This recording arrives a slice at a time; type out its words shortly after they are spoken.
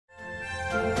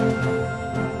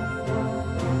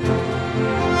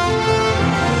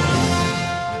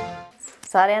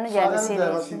ਸਾਰਿਆਂ ਨੂੰ ਜੈ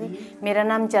ਮਸੀਹ ਦੀ। ਮੇਰਾ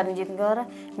ਨਾਮ ਚਰਨਜੀਤ ਕੌਰ,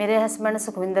 ਮੇਰੇ ਹਸਬੈਂਡ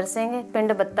ਸੁਖਵਿੰਦਰ ਸਿੰਘ,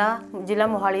 ਪਿੰਡ ਬੱਤਾ, ਜ਼ਿਲ੍ਹਾ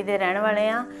ਮੋਹਾਲੀ ਦੇ ਰਹਿਣ ਵਾਲੇ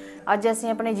ਆ। ਅੱਜ ਅਸੀਂ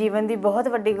ਆਪਣੇ ਜੀਵਨ ਦੀ ਬਹੁਤ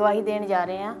ਵੱਡੀ ਗਵਾਹੀ ਦੇਣ ਜਾ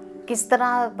ਰਹੇ ਹਾਂ। किस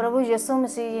तरह प्रभु यीशु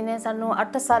मसीह जी ने सानू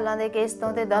 8 सालों के केस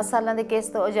तो 10 सालों के केस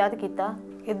तो आज़ाद किया।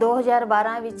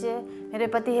 2012 विच मेरे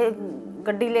पति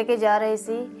गड्डी लेके जा रहे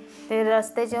सी ते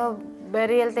रस्ते चो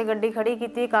बैरीअल ते गड्डी खड़ी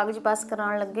की, कागज पास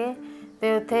कराने लगे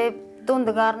तो उत्थे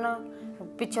धुंध कारण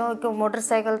पिछों एक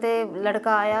मोटरसाइकिल ते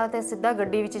लड़का आया तो सीधा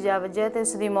गड्डी विच जा वज्या तो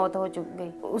उसकी मौत हो चुक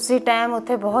गई। उसी टाइम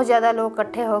उत्थे बहुत ज़्यादा लोग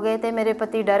इकट्ठे हो गए तो मेरे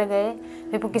पति डर गए।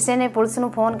 फिर किसी ने पुलिस नूं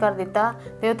फोन कर दिता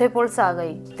तो उत्थे पुलिस आ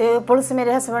गई तो पुलिस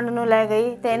मेरे हसबैंड नूं लै गई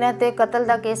तो इन्हां ते कतल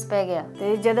का केस पै गया।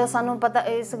 तो जदों सानूं पता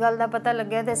इस गल का पता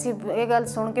लग्या तो असीं ये गल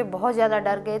सुन के बहुत ज़्यादा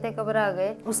डर गए तो घबरा गए।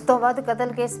 उस तो बाद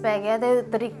कतल केस पै गया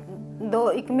तो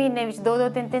एक महीने विच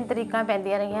 2-3 तरीकां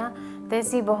पैंदियां रहियां तो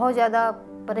असीं बहुत ज़्यादा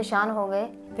परेशान हो गए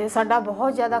तो साडा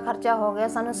बहुत ज़्यादा खर्चा हो गया।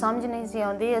 सानू समझ नहीं सी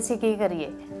आउंदी असीं की करिए।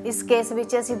 इस केस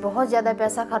विच असीं बहुत ज़्यादा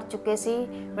पैसा खर्च चुके सी।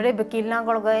 बड़े वकीलों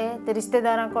कोल गए तो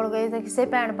रिश्तेदारों कोल गए तो किसी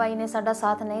भैन भाई ने साडा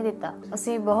साथ नहीं दिता।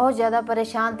 असीं बहुत ज़्यादा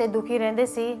परेशान ते दुखी रहिंदे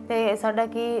सी ते साडा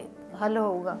की हल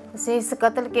होगा। असीं इस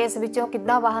कतल केस विचों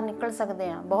किद्दां बाहर निकल सकते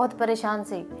हैं। बहुत परेशान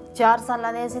सी। 4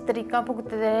 सालों के असीं तरीकां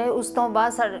भुगतदे रहे। उस तो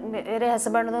बाद मेरे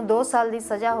हसबैंड नूं 2 साल की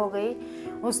सज़ा हो गई।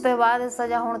 उस तो बाद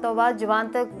सज़ा होने तो बाद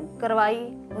जमानत करवाई।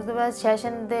 उस तो बाद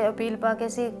सैशन के अपील पा के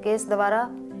असीं केस दोबारा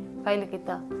फाइल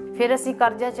किया। फिर असीं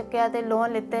कर्जा चुक्या तो लोन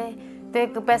लिते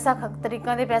तो पैसा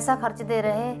तरीकों के पैसा खर्चते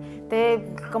रहे तो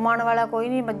कमाने वाला कोई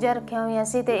नहीं, मज्झां रखिया हुई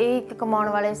सी तो यही एक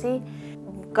कमाने वाले सी।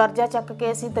 कर्जा चक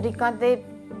के असीं तरीकों ते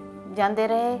जाते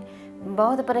रहे,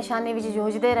 बहुत परेशानी विच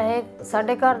जूझते रहे।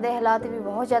 साडे घर के हालात भी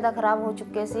बहुत ज़्यादा खराब हो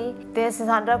चुके सी ते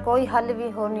साडा कोई हल भी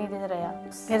हो नहीं रहा।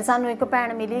 फिर सानू एक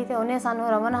भैन मिली तो उन्हें सानू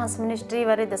रमन हंस मिनिस्ट्री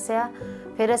बारे दस्सिया।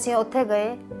 फिर असीं उत्थे गए,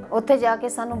 उत्थे जाके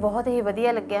सानू बहुत ही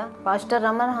वधिया लग्या। पास्टर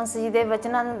रमन हंस जी के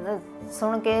वचनां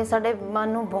सुन के साडे मन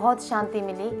नूं बहुत शांति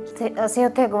मिली। असीं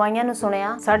उत्थे गवाहियां नूं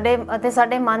सुनिया,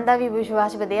 साडे मन का भी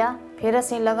विश्वास वधिया। फिर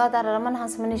असीं लगातार रमन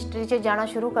हंस मिनिस्ट्री च जाना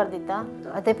शुरू कर दिता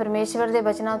अते परमेश्वर के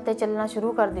वचनां उत्ते चलना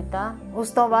शुरू कर दिता।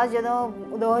 उस तो बाद जदों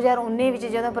 2019 विच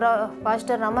जदों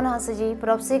पास्टर रमन हंस जी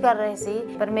प्रोफेसी कर रहे सी,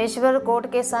 परमेश्वर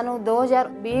कोर्ट केसां नूं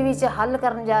 2020 विच हल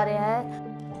करन जा रहा है।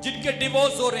 जिनके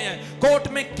डिवोर्स हो रहे हैं, कोर्ट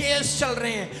में केस चल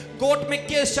रहे हैं, कोर्ट में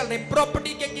केस चल रहे हैं,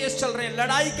 प्रॉपर्टी के केस चल रहे हैं,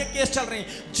 लड़ाई के केस चल रहे हैं,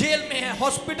 जेल में है,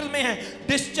 हॉस्पिटल में है,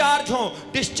 डिस्चार्ज हो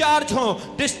डिस्चार्ज हो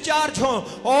डिस्चार्ज हो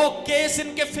और केस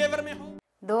इनके फेवर में हो।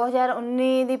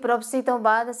 2019 की प्रोफेसी तो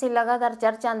बाद असीं लगातार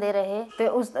चर्च आंदे रहे तो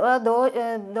उस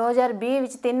 2020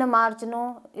 विच 3 मार्च नूं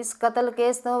इस कतल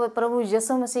केस तो प्रभु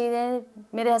यीशु मसीह ने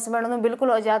मेरे हसबैंड नूं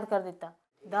बिल्कुल आज़ाद कर दिता।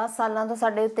 10 सालों तो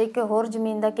साडे उत्ते एक होर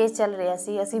जमीन का केस चल रहा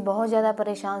सी। असीं बहुत ज़्यादा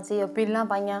परेशान सी, अपीलां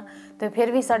पाईयां तो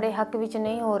फिर भी साडे हक विच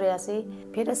नहीं हो रहा सी।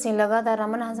 फिर असीं लगातार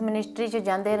रमन हंस मिनिस्ट्री च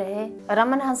जाते रहे।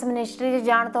 रमन हंस मिनिस्ट्री च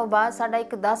जाण तो बाद साडा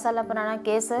एक 10 साल पुराना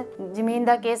केस जमीन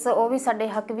का केस वो भी साडे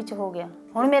हक विच हो गया।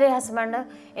 हुण मेरे हसबैंड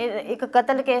एक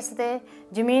कतल केस ते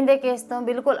जमीन के केस तो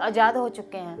बिल्कुल आज़ाद हो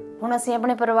चुके हैं। हुण असीं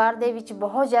अपने परिवार दे विच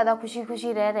बहुत ज़्यादा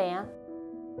खुशी रह रहे हैं।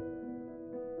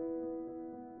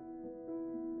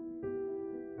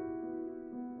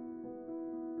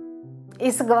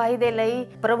 इस गवाही दे लई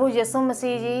प्रभु यीशु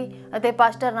मसीह जी अते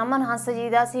पास्टर रमन हंस जी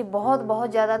दा असीं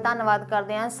बहुत ज़्यादा धन्नवाद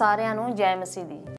करते हैं। सारिआं नूं जय मसीह दी।